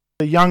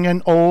The young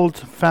and old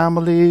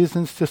families,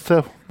 and it's just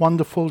a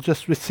wonderful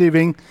just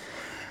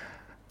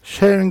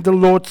sharing the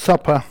Lord's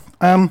Supper.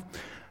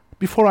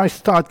 Before I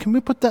start, can we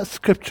put that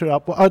scripture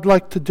up? What I'd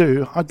like to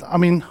do,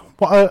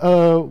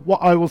 what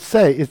I will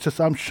say is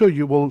just, I'm sure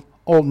you will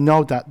all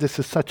know that this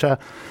is such a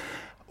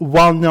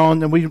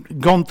well-known, and we've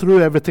gone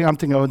through everything. I'm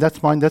thinking, oh,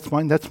 that's mine.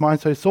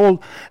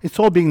 So it's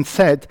all being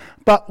said.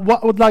 But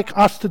what I would like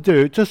us to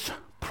do, just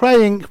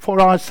praying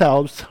for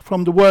ourselves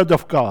from the Word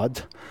of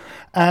God,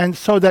 and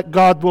so that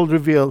God will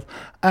reveal.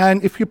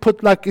 And if you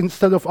put, like,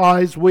 instead of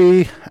eyes,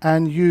 we,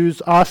 and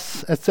use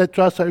us,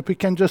 etc. So if we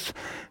can just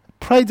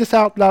pray this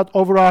out loud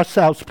over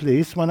ourselves,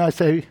 please. When I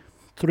say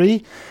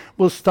 3,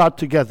 we'll start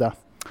together.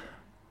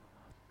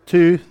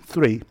 2,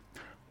 3.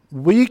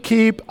 We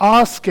keep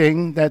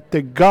asking that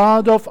the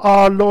God of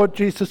our Lord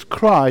Jesus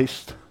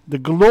Christ, the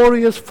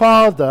glorious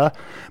Father,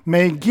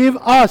 may give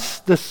us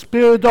the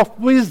spirit of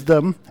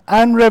wisdom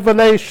and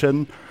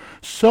revelation,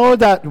 so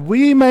that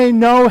we may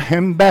know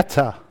him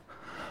better.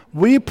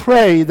 We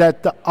pray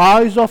that the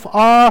eyes of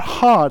our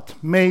heart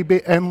may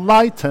be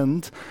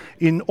enlightened,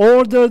 in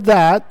order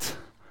that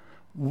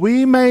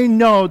we may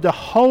know the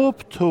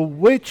hope to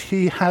which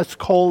he has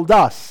called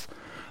us,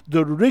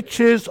 the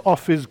riches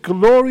of his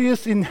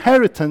glorious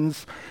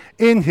inheritance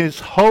in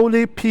his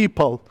holy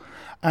people,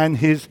 and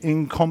his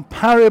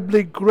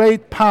incomparably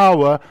great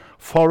power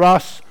for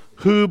us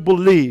who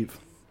believe.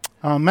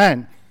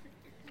 Amen.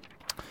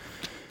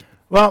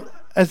 Well,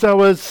 as I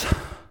was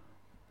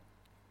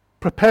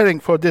preparing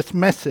for this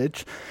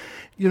message,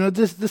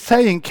 the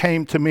saying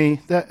came to me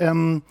that,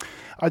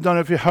 I don't know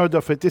if you heard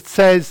of it. It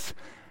says,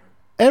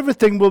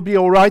 everything will be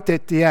all right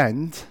at the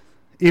end.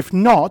 If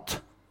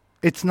not,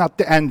 it's not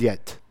the end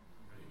yet.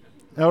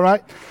 All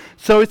right?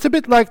 So it's a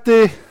bit like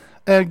the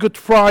Good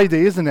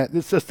Friday, isn't it?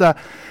 It's just, I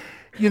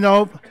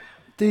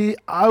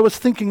was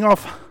thinking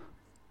of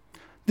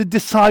the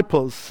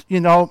disciples,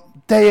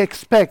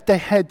 they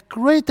had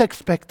great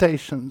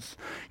expectations.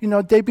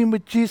 They've been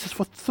with Jesus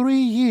for 3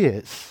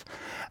 years.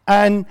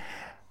 And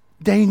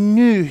they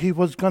knew he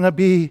was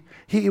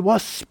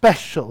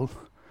special.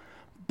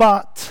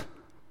 But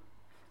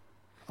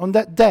on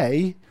that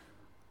day,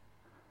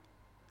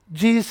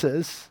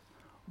 Jesus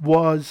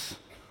was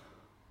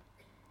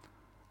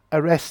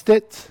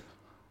arrested.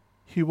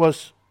 He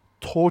was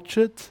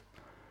tortured.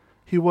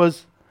 He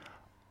was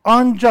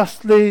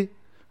unjustly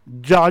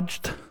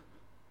judged.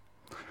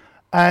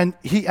 And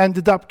he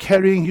ended up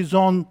carrying his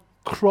own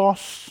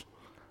cross.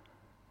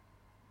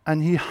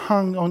 And he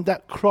hung on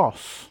that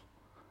cross.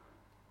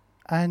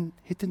 And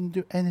he didn't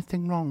do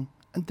anything wrong.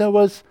 And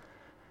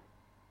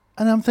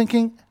I'm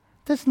thinking,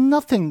 there's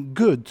nothing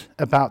good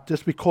about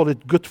this. We call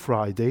it Good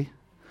Friday.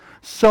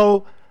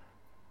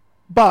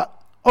 But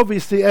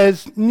obviously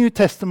as New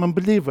Testament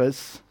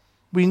believers,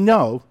 we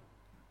know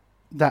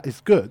that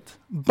is good.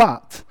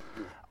 But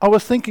I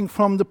was thinking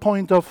from the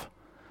point of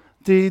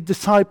the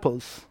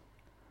disciples,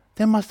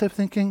 they must have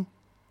thinking,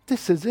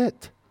 this is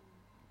it.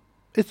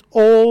 It's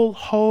all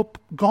hope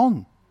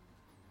gone.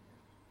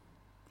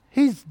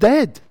 He's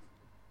dead.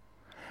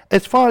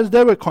 As far as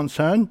they were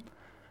concerned,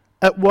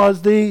 it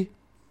was the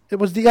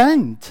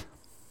end.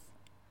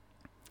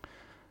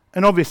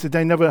 And obviously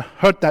they never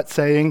heard that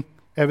saying,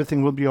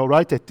 everything will be all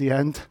right at the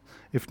end.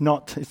 If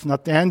not, it's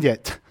not the end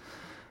yet.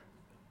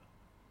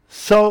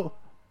 So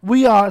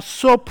we are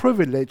so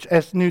privileged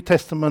as New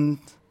Testament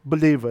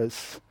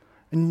believers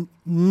in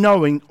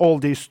knowing all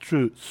these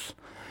truths.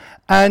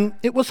 And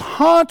it was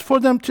hard for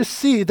them to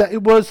see that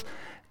it was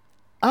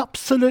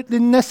absolutely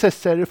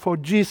necessary for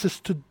Jesus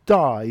to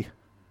die.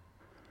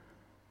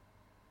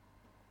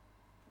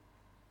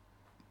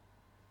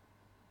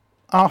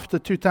 After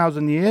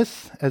 2,000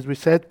 years, as we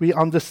said, we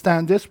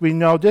understand this, we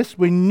know this.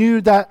 We knew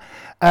that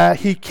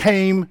he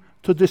came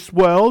to this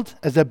world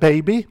as a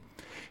baby.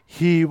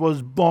 He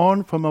was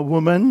born from a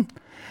woman,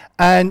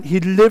 and he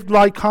lived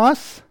like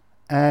us,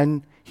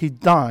 and he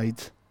died,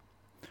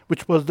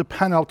 which was the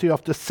penalty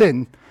of the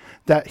sin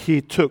that he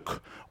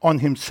took on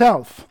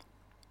himself.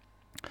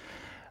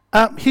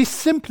 He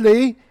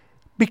simply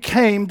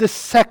became the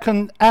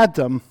second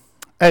Adam,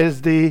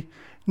 as the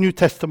New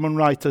Testament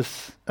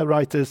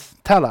writers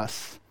tell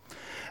us.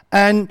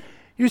 And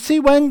you see,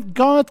 when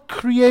God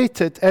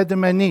created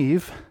Adam and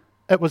Eve,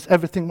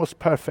 everything was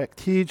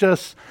perfect. He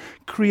just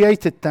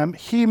created them.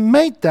 He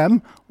made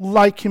them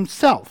like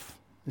himself.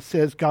 It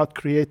says God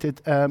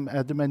created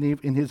Adam and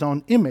Eve in his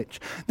own image.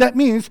 That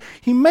means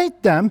he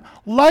made them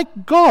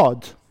like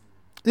God.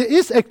 There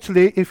is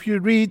actually, if you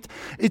read,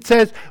 it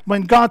says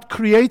when God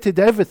created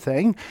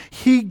everything,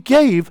 he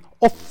gave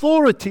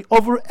authority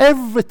over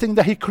everything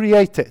that he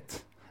created.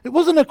 It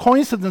wasn't a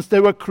coincidence they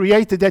were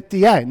created at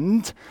the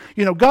end.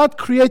 God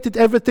created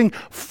everything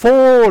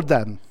for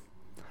them.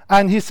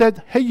 And he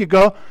said, here you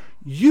go.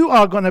 You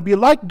are going to be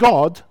like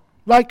God,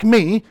 like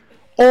me,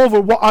 over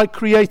what I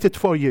created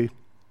for you.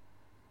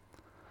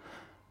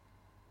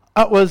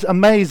 That was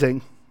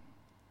amazing.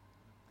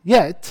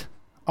 Yet,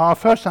 our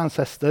first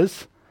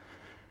ancestors,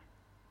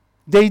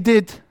 they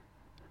did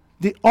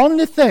the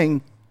only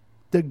thing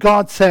that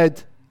God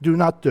said do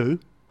not do,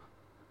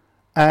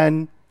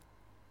 And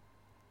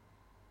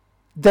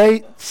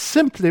they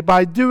simply,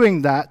 by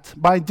doing that,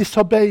 by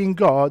disobeying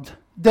God,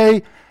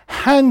 they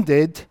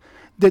handed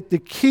the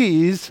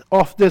keys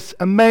of this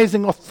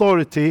amazing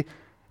authority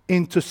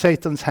into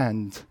Satan's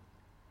hand.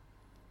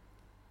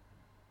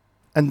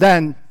 And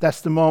then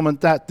that's the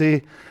moment that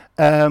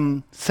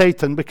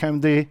Satan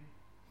became the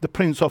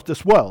prince of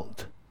this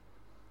world.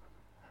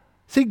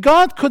 See,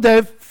 God could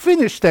have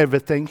finished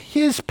everything.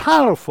 He is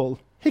powerful.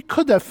 He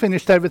could have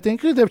finished everything. He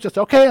could have just,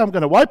 okay, I'm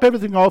going to wipe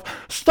everything off,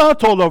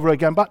 start all over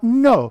again. But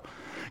no,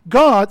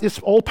 God is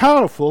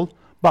all-powerful,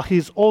 but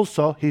he's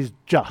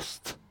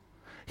just.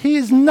 He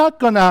is not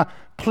going to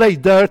play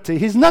dirty.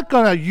 He's not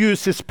going to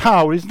use his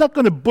power. He's not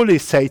going to bully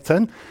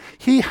Satan.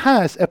 He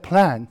has a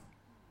plan.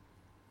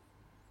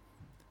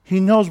 He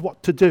knows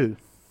what to do.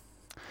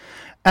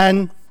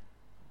 And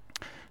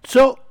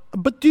so,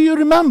 but do you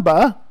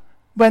remember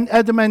when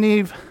Adam and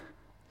Eve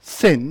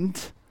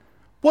sinned,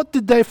 what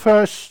did they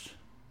first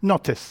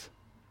notice?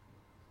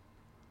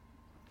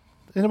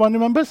 Anyone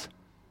remembers?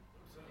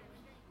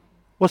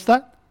 What's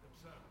that?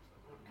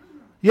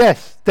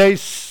 Yes, they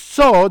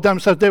saw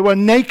themselves, they were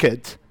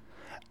naked.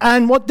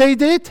 And what they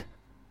did?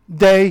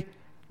 They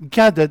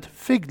gathered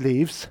fig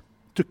leaves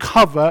to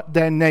cover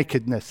their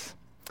nakedness.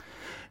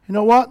 You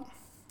know what?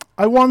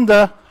 I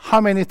wonder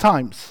how many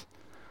times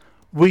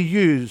we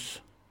use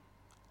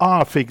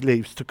our fig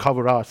leaves to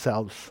cover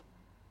ourselves.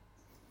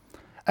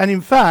 And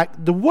in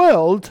fact, the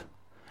world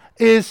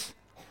is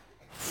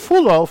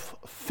full of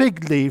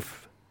fig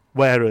leaf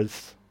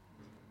wearers.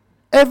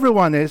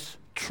 Everyone is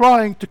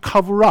trying to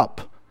cover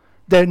up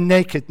their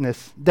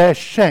nakedness, their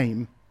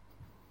shame.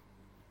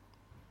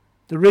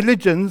 The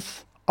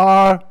religions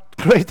are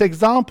a great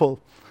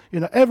example.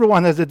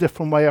 Everyone has a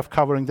different way of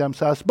covering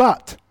themselves.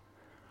 But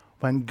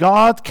when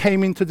God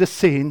came into the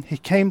scene, he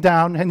came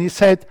down and he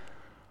said,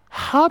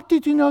 how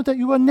did you know that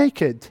you were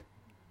naked?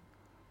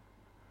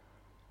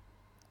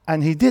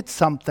 And he did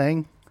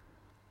something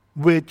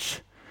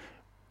which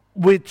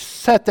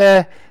set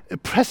a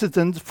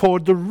precedent for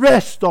the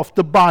rest of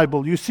the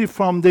Bible. You see,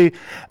 from the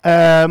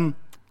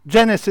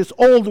Genesis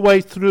all the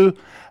way through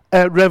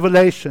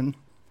Revelation,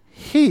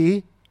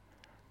 he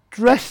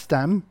dressed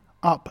them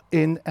up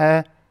in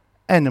an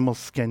animal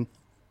skin.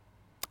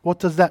 What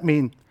does that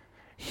mean?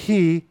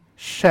 He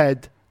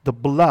shed the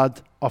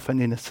blood of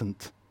an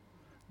innocent.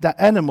 The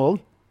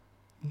animal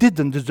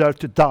didn't deserve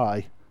to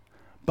die,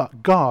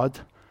 but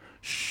God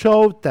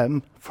showed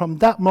them from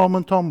that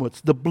moment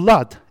onwards, the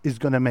blood is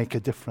going to make a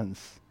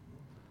difference.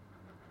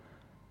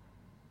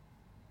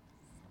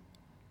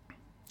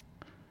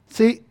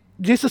 See,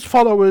 Jesus'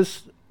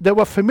 followers, they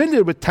were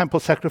familiar with temple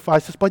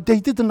sacrifices, but they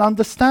didn't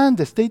understand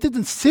this. They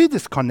didn't see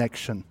this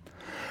connection.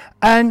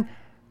 And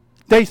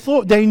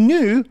they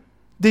knew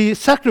the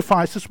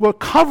sacrifices were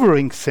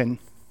covering sin.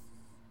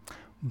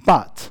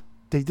 But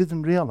they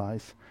didn't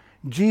realize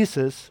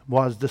Jesus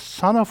was the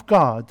Son of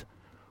God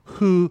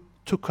who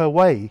took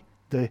away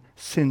the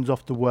sins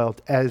of the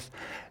world, as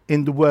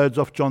in the words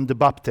of John the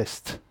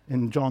Baptist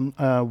in John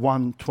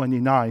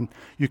 1:29.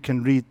 You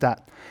can read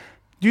that.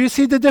 Do you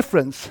see the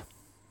difference?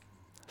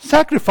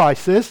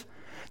 Sacrifices,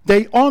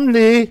 they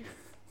only,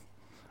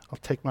 I'll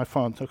take my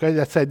phone, okay?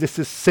 Let's say this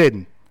is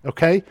sin,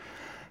 okay?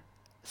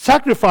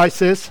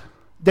 Sacrifices,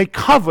 they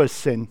cover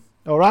sin,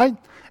 all right?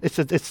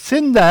 It's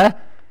sin there,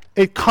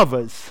 it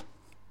covers.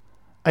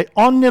 It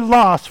only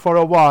lasts for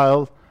a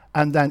while,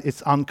 and then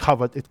it's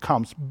uncovered, it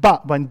comes.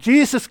 But when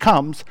Jesus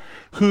comes,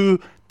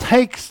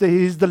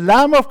 he's the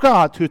Lamb of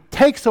God, who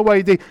takes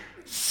away the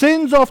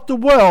sins of the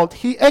world,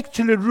 he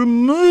actually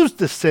removes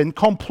the sin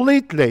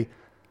completely.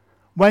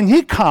 When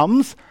he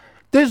comes,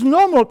 there's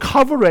no more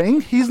covering.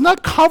 He's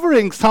not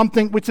covering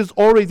something which is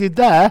already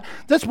there.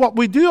 That's what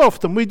we do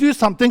often. We do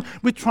something,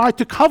 we try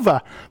to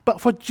cover. But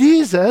for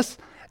Jesus,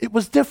 it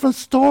was a different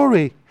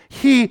story.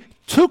 He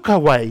took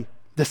away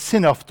the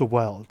sin of the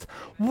world.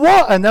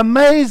 What an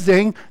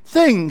amazing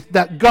thing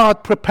that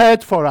God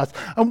prepared for us.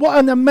 And what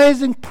an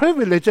amazing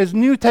privilege as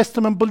New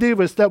Testament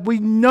believers that we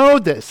know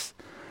this.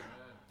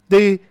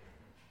 The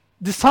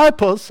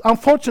disciples,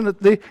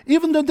 unfortunately,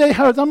 even though they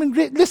heard,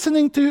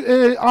 listening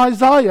to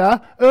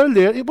Isaiah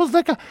earlier, it was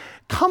like,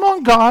 come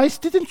on guys,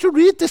 didn't you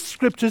read the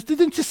scriptures?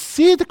 Didn't you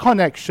see the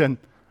connection?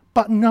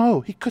 But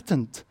no,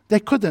 they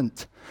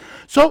couldn't.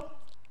 So,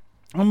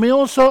 and we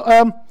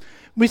also,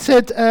 we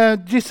said,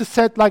 Jesus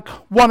said like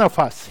one of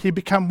us, he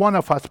became one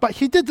of us. But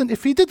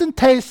if he didn't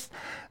taste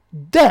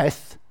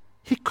death,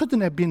 he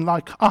couldn't have been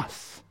like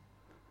us.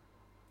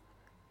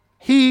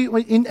 He,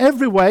 in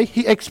every way,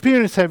 he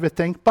experienced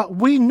everything, but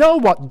we know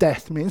what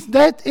death means.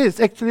 Death is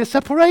actually a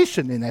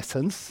separation, in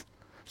essence.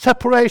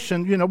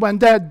 Separation, when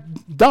they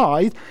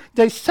died,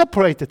 they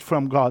separated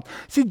from God.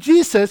 See,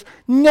 Jesus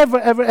never,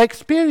 ever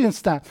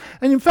experienced that.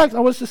 And in fact, I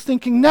was just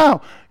thinking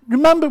now,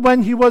 remember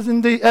when he was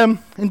in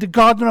the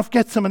Garden of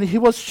Gethsemane, he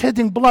was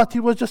shedding blood, he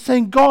was just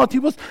saying God, he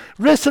was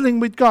wrestling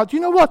with God.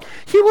 You know what?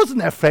 He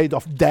wasn't afraid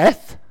of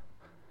death.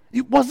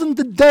 It wasn't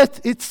the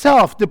death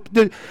itself,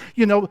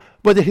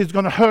 whether he's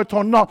going to hurt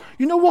or not.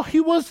 You know what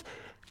he was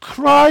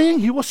crying,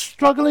 he was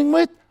struggling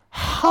with?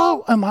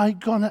 how am I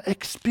going to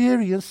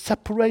experience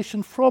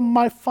separation from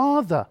my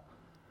Father?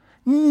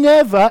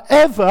 Never,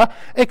 ever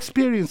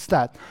experience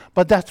that.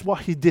 But that's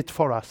what he did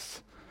for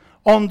us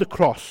on the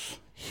cross.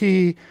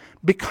 He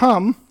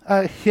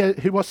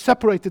was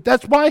separated.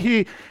 That's why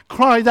he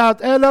cried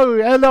out,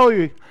 Eloi,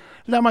 Eloi,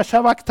 lama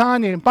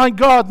sabachthani, my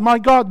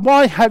God,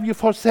 why have you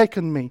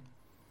forsaken me?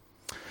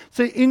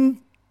 So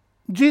in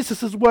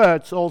Jesus'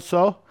 words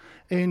also,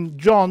 in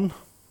John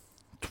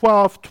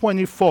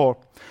 12:24,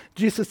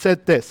 Jesus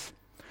said this,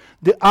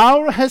 the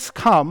hour has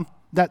come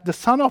that the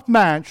Son of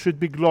Man should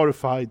be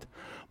glorified.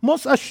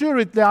 Most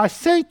assuredly I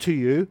say to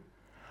you,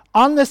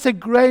 unless a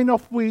grain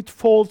of wheat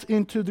falls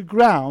into the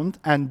ground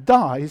and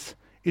dies,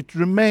 it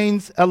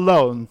remains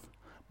alone.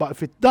 But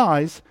if it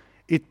dies,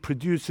 it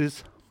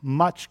produces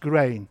much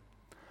grain.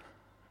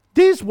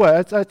 These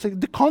words,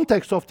 the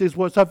context of these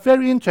words are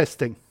very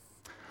interesting.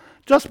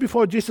 Just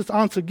before Jesus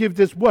give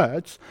these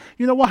words,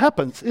 you know what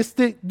happens? It's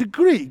the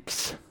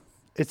Greeks,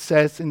 it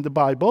says in the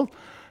Bible,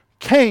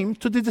 came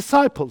to the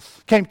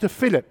disciples, came to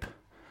Philip.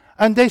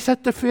 And they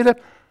said to Philip,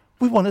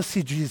 we want to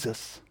see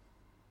Jesus.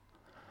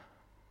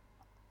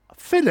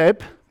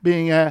 Philip,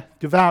 being a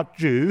devout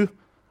Jew,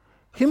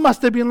 he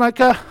must have been like,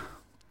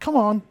 come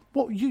on,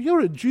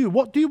 you're a Jew.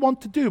 What do you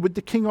want to do with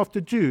the King of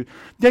the Jews?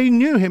 They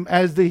knew him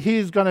as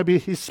he's going to be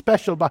his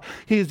special, but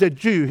he's a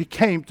Jew. He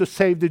came to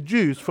save the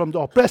Jews from the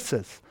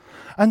oppressors.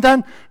 And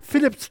then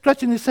Philip,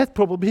 scratching his head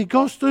probably, he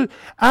goes to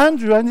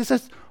Andrew and he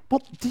says,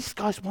 well, these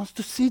guys want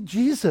to see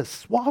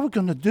Jesus. What are we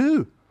going to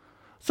do?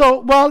 So,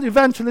 well,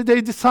 eventually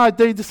they decide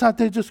they're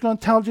just going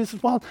to tell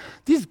Jesus, well,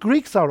 these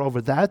Greeks are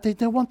over there.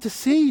 They want to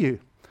see you.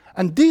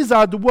 And these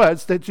are the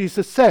words that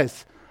Jesus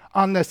says,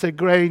 unless a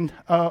grain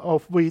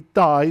of wheat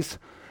dies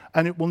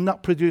and it will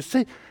not produce.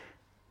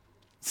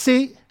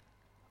 See,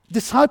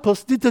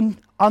 disciples didn't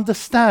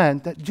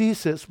understand that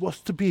Jesus was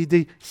to be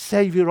the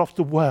Savior of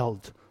the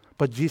world.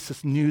 But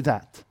Jesus knew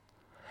that.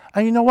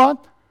 And you know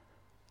what?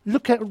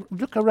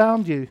 Look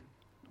around you.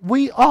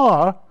 We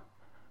are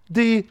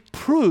the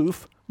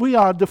proof, we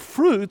are the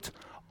fruit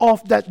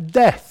of that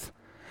death.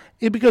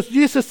 Because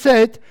Jesus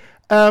said,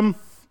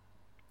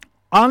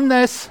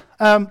 unless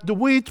the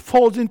wheat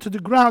falls into the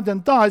ground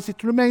and dies,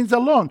 it remains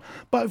alone.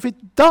 But if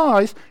it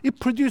dies, it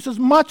produces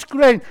much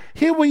grain.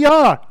 Here we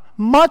are,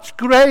 much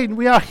grain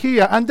we are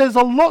here. And there's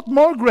a lot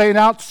more grain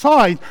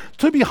outside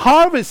to be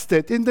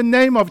harvested in the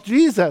name of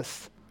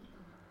Jesus.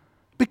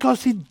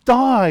 Because he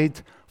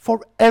died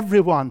for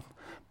everyone.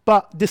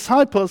 But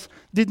disciples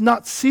did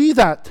not see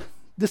that.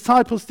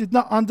 Disciples did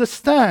not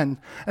understand.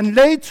 And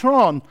later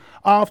on,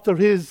 after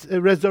his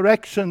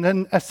resurrection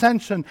and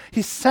ascension,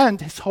 he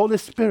sent his Holy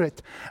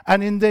Spirit.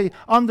 And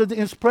under the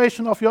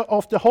inspiration of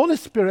the Holy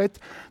Spirit,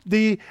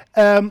 the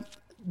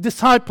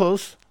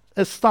disciples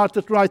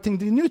started writing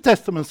the New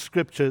Testament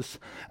scriptures.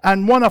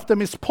 And one of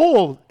them is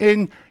Paul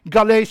in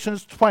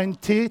Galatians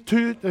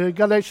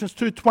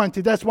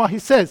 2:20. That's what he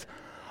says.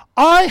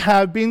 I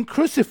have been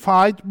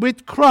crucified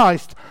with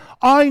Christ.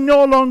 I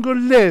no longer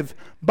live,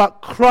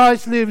 but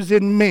Christ lives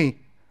in me.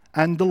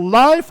 And the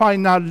life I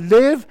now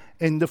live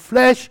in the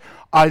flesh,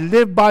 I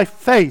live by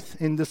faith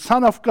in the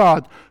Son of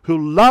God, who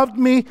loved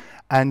me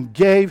and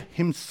gave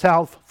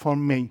himself for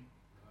me.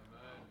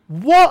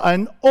 Amen. What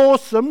an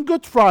awesome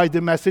Good Friday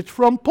message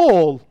from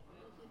Paul.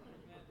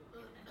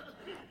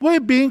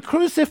 We're being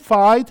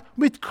crucified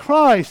with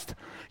Christ.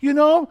 You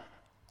know,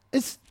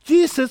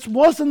 Jesus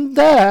wasn't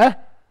there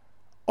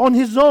on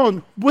his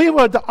own.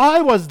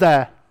 I was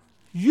there.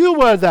 You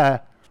were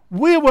there.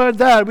 We were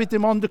there with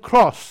him on the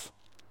cross.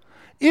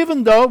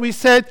 Even though we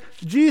said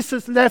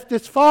Jesus left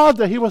his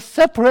Father, he was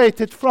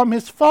separated from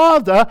his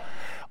Father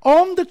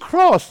on the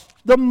cross.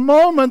 The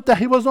moment that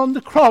he was on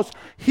the cross,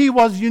 he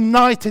was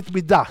united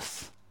with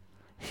us.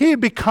 He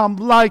became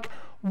like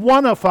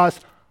one of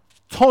us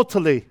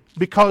totally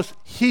because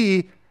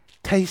he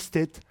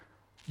tasted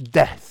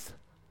death.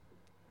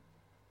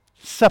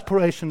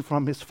 Separation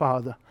from his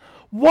Father.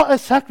 What a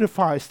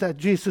sacrifice that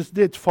Jesus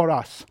did for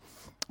us.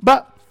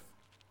 But,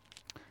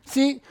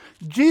 see,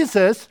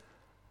 Jesus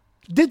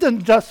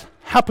didn't just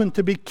happen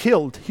to be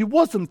killed. He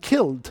wasn't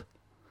killed.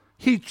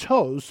 He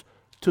chose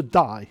to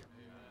die.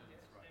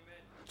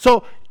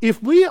 So, if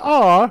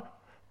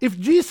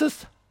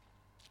Jesus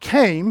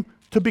came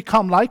to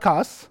become like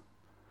us,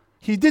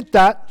 he did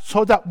that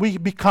so that we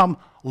become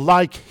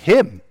like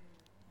him.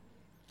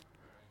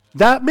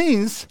 That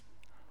means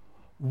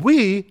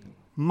we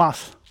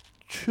must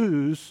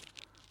choose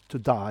to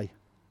die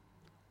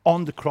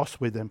on the cross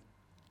with him.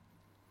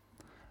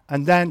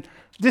 And then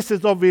this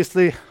is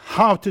obviously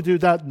how to do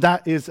that.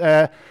 That is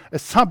a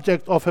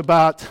subject of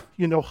about,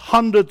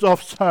 hundreds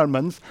of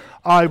sermons.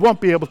 I won't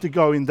be able to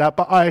go in that,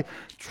 but I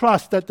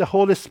trust that the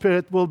Holy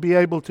Spirit will be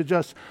able to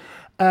just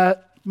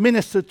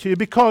minister to you,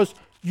 because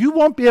you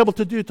won't be able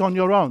to do it on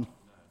your own.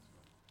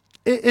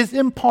 It is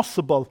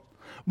impossible.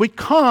 We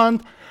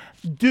can't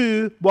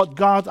do what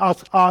God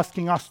is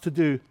asking us to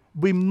do.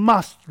 We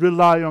must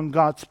rely on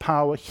God's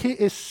power. He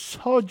is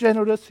so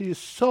generous. He is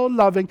so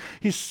loving.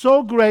 He's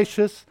so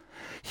gracious.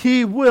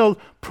 He will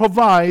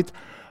provide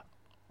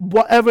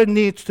whatever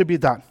needs to be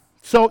done.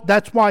 So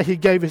that's why he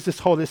gave his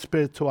Holy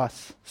Spirit to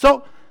us.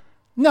 So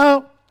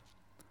now,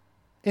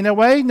 in a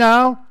way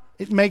now,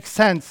 it makes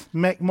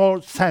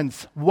more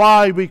sense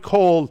why we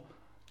call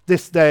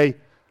this day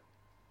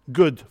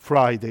Good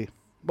Friday.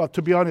 But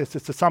to be honest,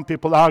 some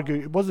people argue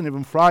it wasn't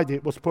even Friday,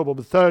 it was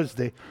probably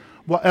Thursday,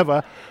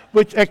 whatever,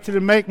 which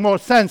actually make more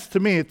sense to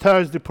me.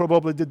 Thursday,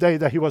 probably the day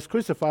that he was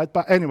crucified.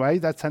 But anyway,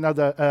 that's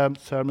another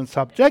sermon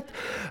subject.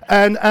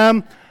 And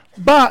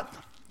but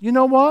you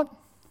know what?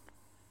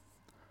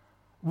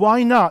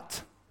 Why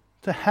not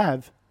to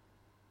have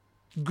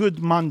Good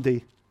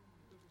Monday,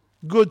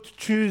 Good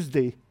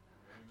Tuesday,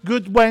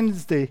 Good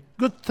Wednesday,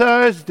 Good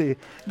Thursday,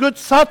 Good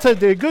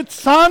Saturday, Good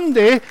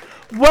Sunday,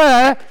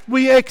 where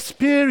we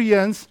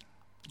experience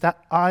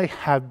that I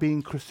have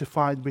been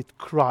crucified with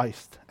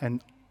Christ,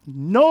 and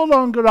no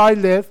longer I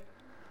live,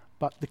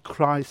 but the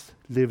Christ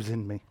lives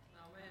in me.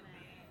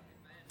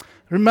 Amen.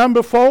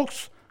 Remember,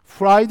 folks,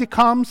 Friday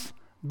comes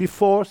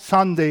before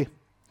Sunday.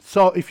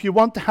 So if you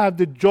want to have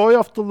the joy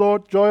of the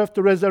Lord, joy of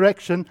the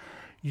resurrection,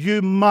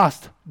 you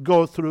must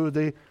go through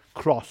the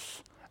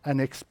cross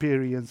and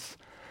experience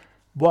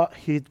what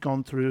he'd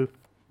gone through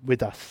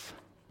with us.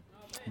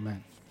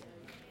 Amen.